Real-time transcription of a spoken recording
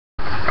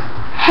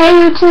Hey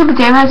YouTube,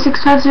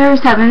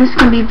 DuckTapozCreations. This is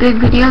going to be a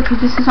big video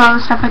because this is all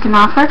the stuff I can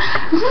offer.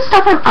 This is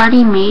stuff I've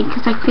already made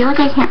because I feel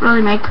like I can't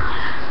really make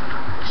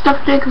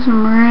stuff today because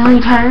I'm really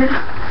tired.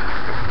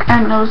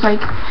 And I was like,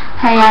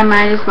 hey, I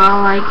might as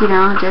well, like, you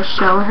know, just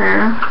show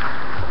her,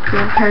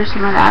 give her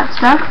some of that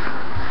stuff.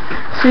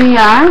 So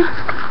yeah,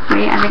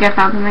 wait, I think I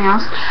found something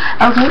else.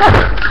 Okay, good.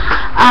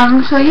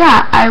 So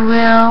yeah, I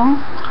will,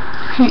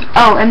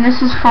 oh, and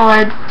this is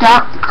for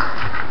DuckTapozCreations.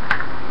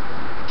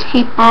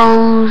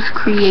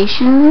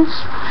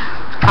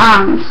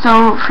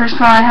 So first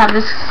of all, I have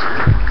this,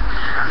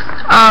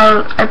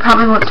 I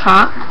probably won't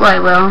talk, well I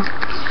will,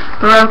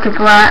 Baroque and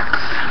black,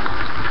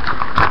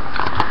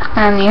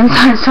 and the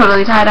inside is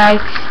totally tie-dye,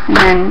 and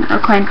then a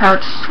coin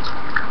pouch,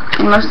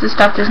 and most of the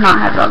stuff does not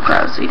have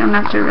Velcro, so you don't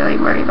have to really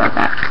worry about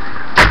that.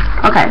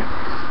 Okay,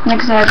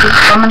 next I have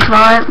this woman's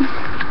wallet,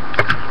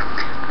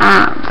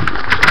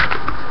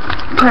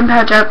 coin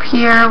pouch up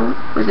here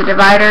with a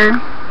divider,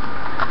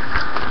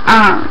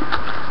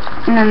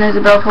 and then there's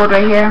a billfold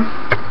right here.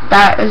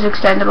 That is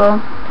extendable.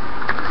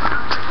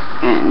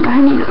 And I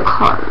need a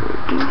card.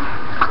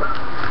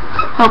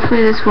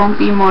 Hopefully this won't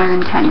be more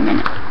than 10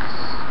 minutes.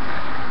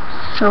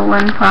 So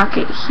one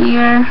pocket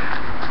here.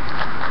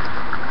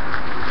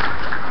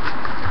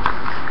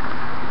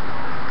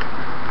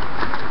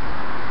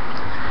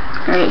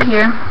 Right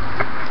here.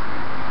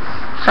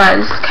 Sorry,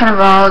 this is kind of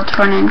all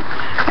torn in.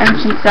 And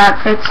since that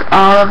fits,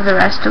 all of the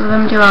rest of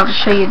them do. I'll just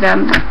show you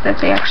them that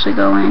they actually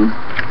go in.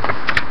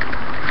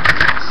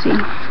 Let's see.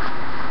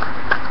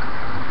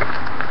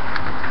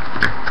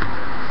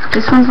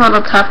 This one's a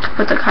little tough to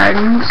put the card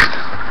in,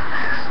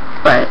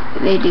 but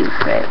they do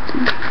fit.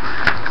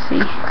 Let's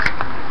see.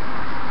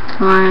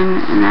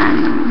 One, and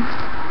then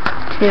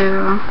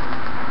two,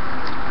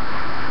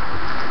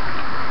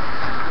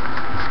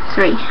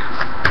 three.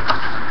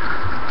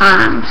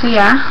 So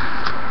yeah.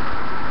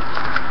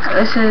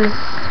 This is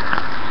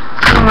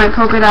my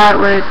polka dot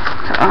with,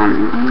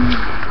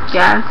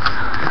 yeah,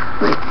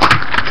 with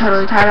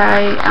totally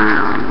tie-dye,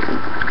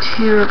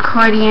 2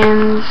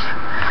 accordions,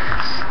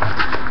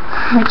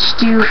 which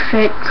do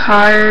fit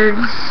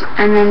cards,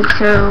 and then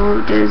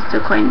so does the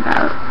coin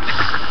pouch.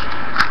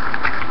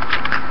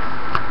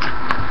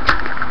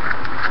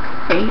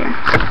 Right here.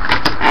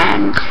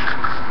 And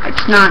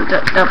it's not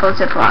double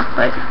ziplock,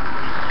 but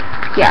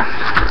yeah.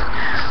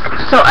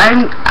 So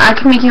I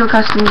can make you a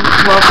custom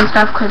woven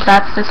stuff because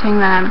that's the thing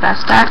that I'm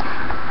best at.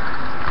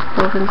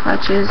 Woven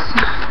clutches.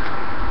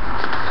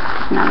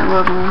 Not a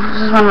woven one.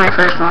 This is one of my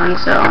first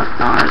ones, so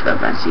not the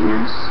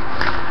messiness.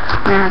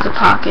 And it has a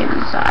pocket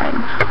inside.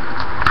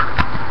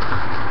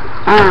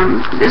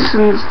 This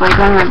one's like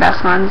one of my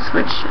best ones,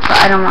 but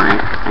I don't want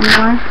it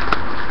anymore.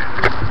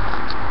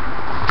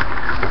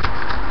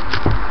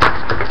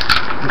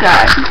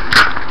 Got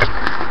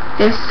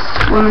this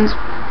woman's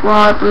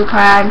wallet, blue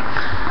plaid.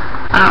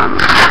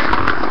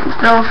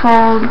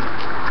 Billfold,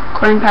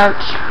 coin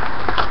pouch,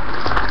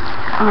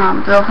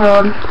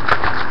 billfold,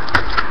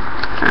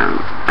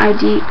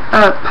 ID,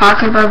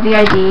 pocket above the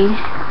ID.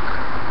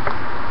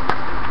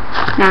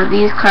 Now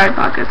these card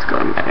pockets go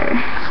in better.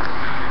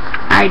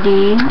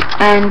 ID,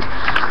 and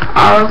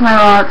all of my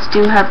wallets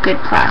do have good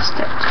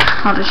plastic.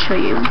 I'll just show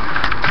you.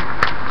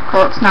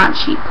 Well, it's not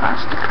cheap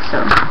plastic,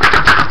 so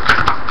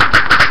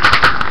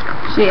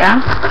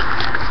yeah.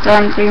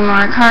 Then 3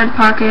 more card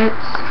pockets.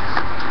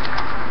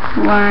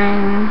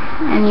 One,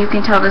 and you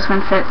can tell this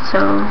one fits,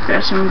 so the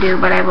rest of them do,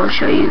 but I will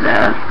show you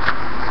the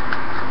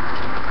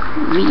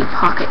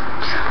pocket.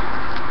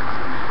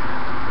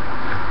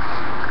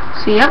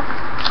 So yep.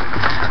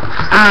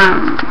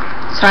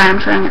 Sorry, I'm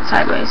showing it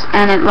sideways,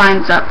 and it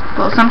lines up.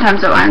 Well,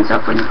 sometimes it lines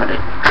up when you put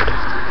it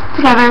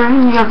together.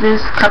 You have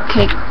this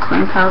cupcake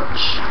coin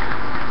pouch.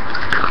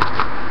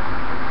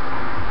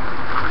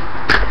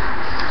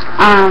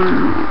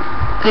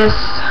 This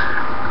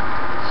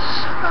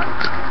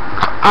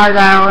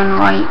argyle and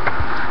white,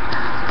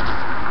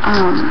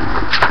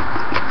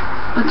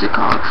 what's it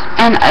called?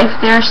 And if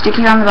they're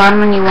sticky on the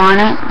bottom and you want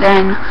it,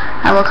 then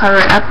I will cover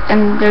it up.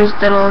 And there's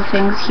little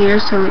things here,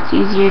 so it's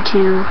easier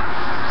to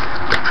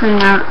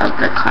print out of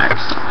the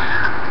cards.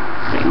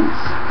 Things.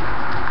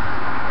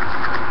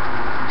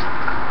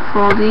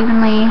 Fold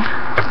evenly.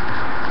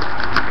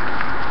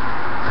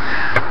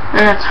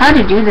 It's hard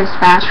to do this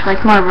fast,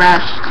 like more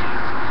rushed.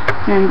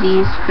 And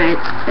these fit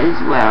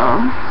as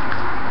well.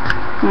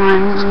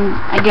 One,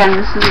 again,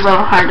 this is a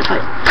little hard to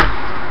put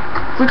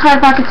the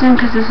card pockets in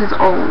because this is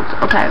old.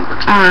 Okay,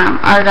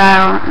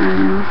 argyle,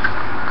 and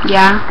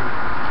yeah,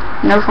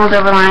 no fold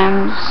over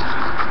lines.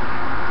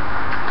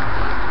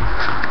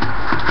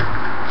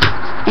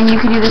 And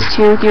you can do this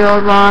too with your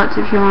old wallets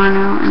if you want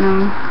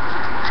to.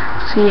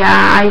 So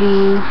yeah,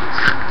 ID,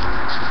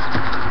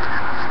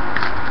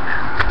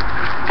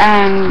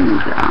 and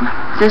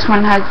this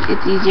one has,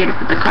 it's easier to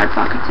put the card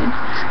pockets in.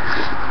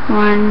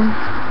 1,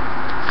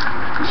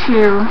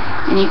 2,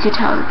 and you can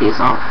tell that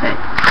these all fit.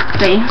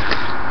 See?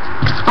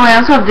 Oh, I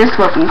also have this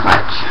woven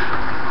clutch.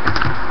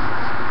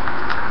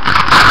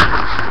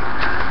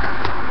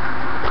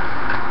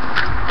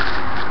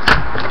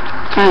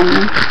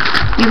 And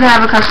You can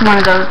have a custom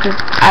one of those because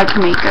I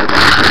can make those.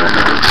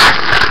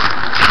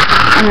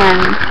 And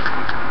then,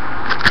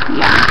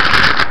 yeah.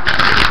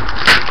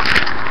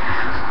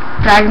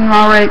 Dragon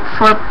wallet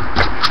for.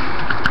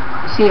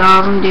 See,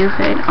 all of them do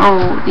fit.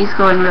 Oh, these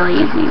go in really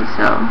easy.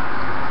 So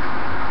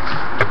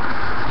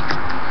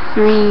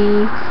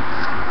 3,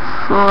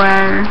 4,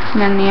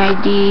 and then the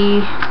ID.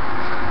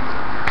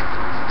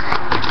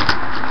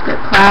 The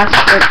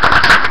plastic.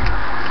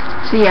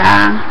 So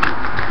yeah,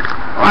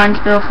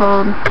 orange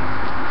billfold,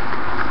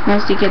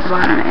 sticky at the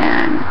bottom,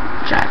 and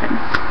dragon.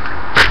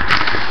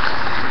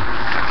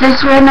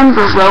 This random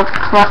Baroque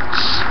clutch,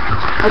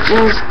 which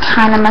is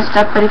kind of messed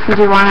up, but if you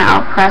do want it,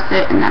 I'll press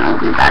it and then it'll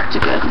be back to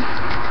good.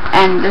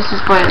 And this is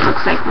what it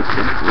looks like with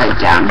the leg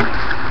down.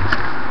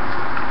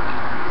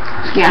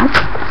 So yeah,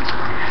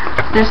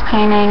 this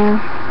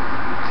painting,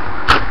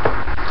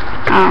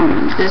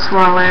 this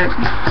wallet,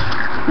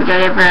 which I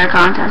did for a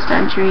contest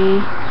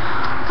entry.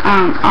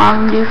 All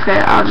of them do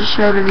fit. I'll just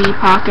show the V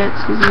pockets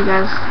because you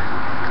guys.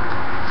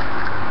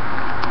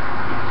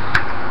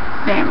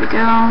 There we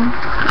go.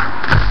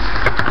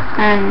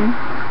 And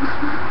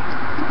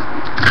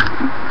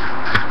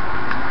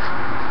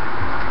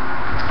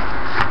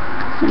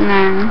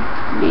then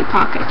V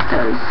pocket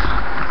does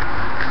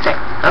fit.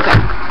 Okay.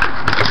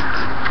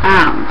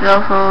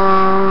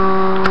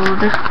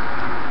 Billfold.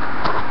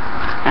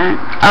 And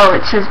oh,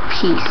 it says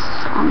peace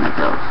on the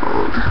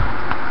billfold.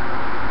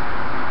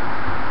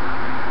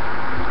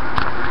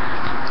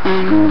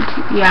 And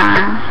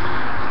yeah,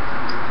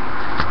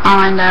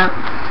 I'll end up,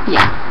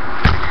 yeah.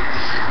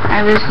 I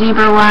have this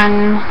zebra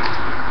one,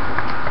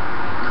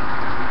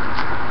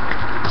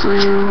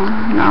 blue,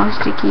 no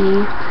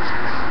sticky.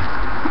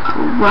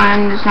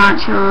 One does not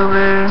show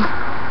over.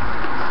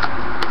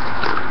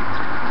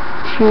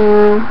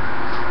 2,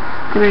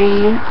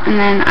 3, and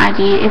then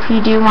ID. If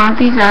you do want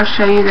these, I'll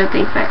show you that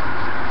they fit.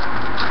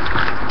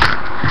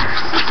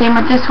 Same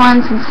with this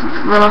one, since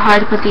it's a little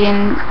hard to put the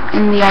in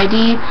the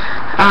ID.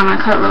 I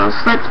cut little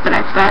slips, but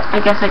I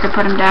guess I could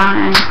put them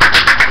down,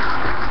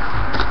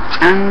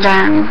 and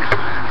then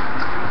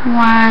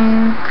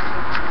 1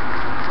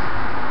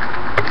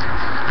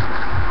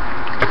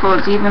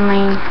 folds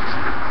evenly.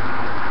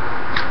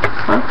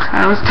 Whoops,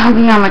 I was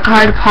tugging on the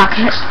card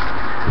pocket.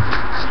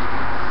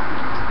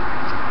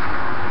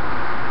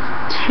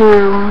 2,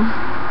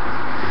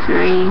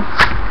 3,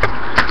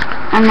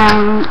 and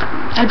then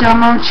a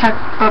Domo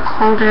checkbook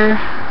holder.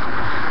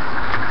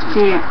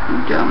 See,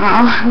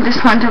 Domo.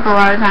 This one took a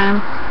lot of time,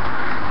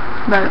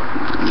 but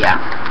yeah.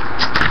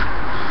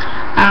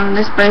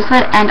 This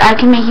bracelet, and I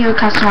can make you a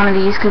custom one of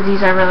these because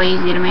these are really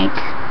easy to make,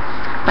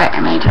 but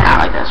it may turn out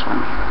like this one.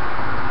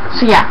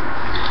 So yeah,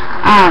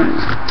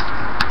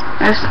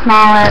 a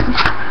smallet,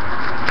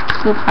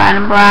 blue, plaid,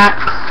 and black.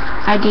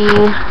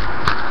 ID.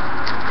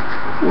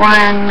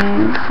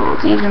 1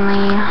 folds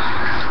evenly,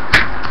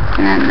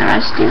 and then the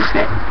rest do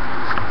fit.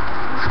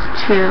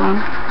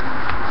 2,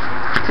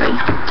 3.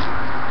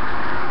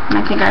 And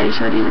I think I already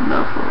showed you the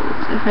billfold.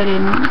 If I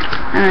didn't,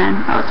 and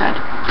then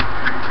outside.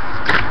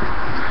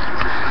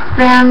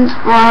 Bands,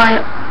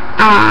 wallet,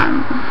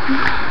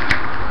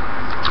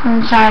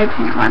 inside,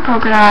 paint my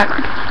polka dot.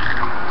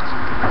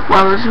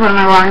 Well, this is one of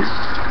my longest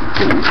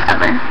things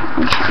ever.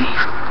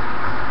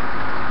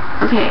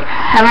 Okay,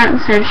 how about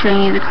instead of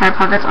showing you the card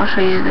pockets, I'll show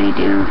you they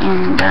do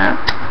in the...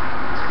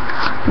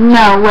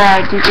 No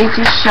way, dude, it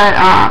just shut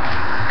off.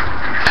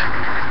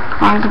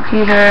 On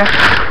computer.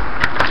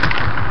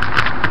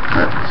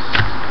 Oops.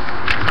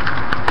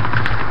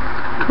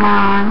 Come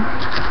on.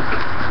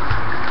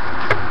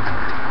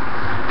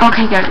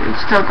 Okay, good,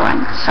 it's still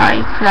going.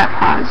 Sorry for that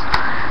pause.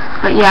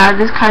 But yeah,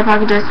 this card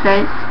pocket does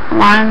fit.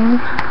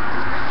 1,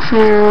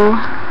 2,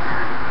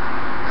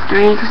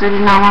 3, because I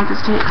did not want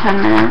this to hit 10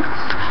 minutes.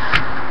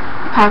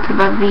 Pocket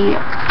above the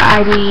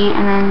ID,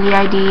 and then the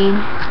ID,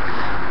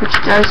 which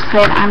does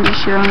fit. I'm just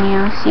showing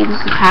you. See,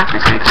 this is half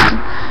the card.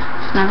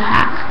 It's another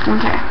half.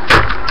 Okay.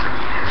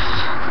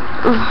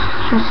 Ooh,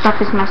 this stuff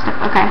is messed up.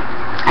 Okay.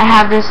 I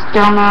have this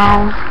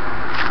Domo.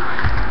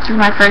 This is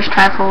my first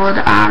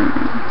trifold.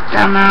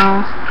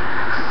 Domo.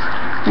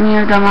 Then you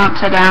have Domo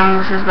upside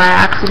down, which was by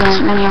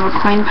accident. Then you have a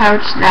coin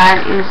pouch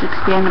that is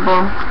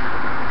expandable.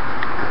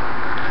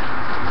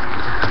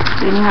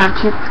 Then you have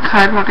 2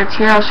 card pockets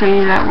here. I'll show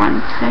you that one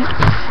fits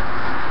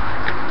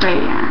right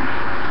here.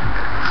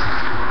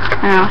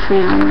 And I'll show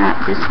you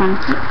that this one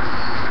fits.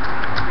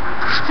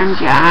 And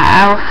yeah,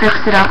 I'll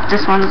fix it up.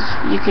 This one's,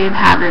 you could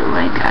have it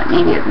like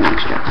maybe as an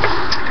extra.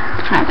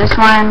 Try this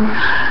one.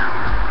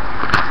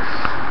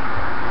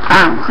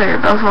 Clear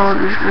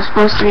billfold, which was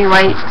supposed to be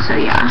white, so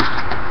yeah.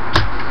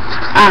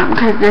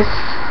 Because this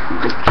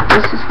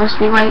is supposed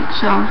to be white,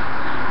 so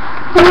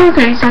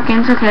 30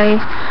 seconds, okay.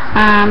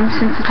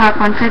 Since the top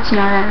one fits, you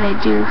know that they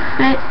do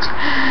fit.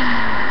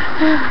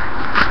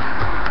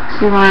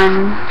 So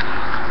 1,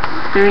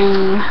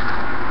 3,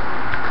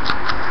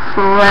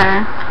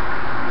 4,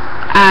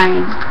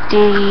 ID,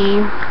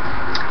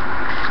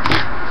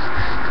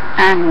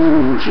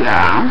 and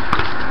yeah,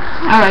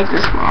 I like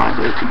this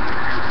wallet.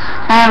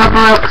 I have a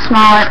Baroque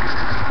smallet,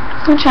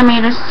 which I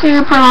made a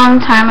super long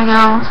time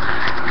ago,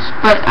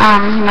 but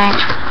he might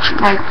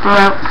like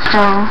broke,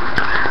 so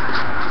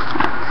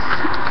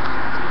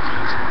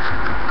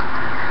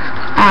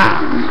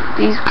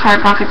these card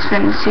pockets fit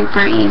in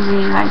super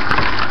easy, like,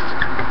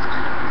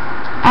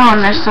 oh, and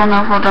there's still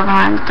no fold over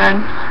lines, good,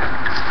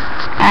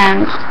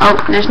 and, oh,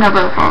 there's no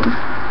billfold,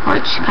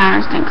 which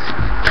kind of stinks.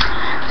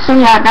 So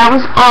yeah, that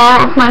was all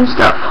of my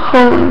stuff.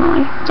 Holy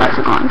moly, that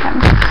took a long time.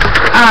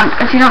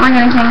 If you don't like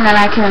anything, then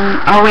I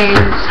can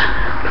always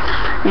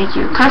make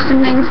you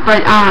custom things, but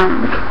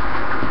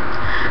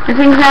the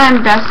things that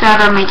I'm best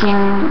at are making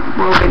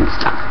woven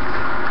stuff,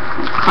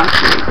 like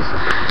clusters,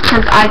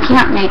 because I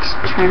can't make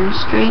trim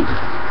straight.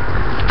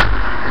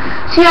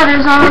 So yeah,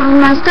 there's all of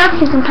my stuff.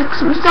 You can pick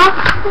some stuff.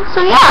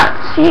 So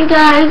yeah, see you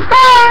guys.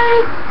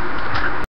 Bye!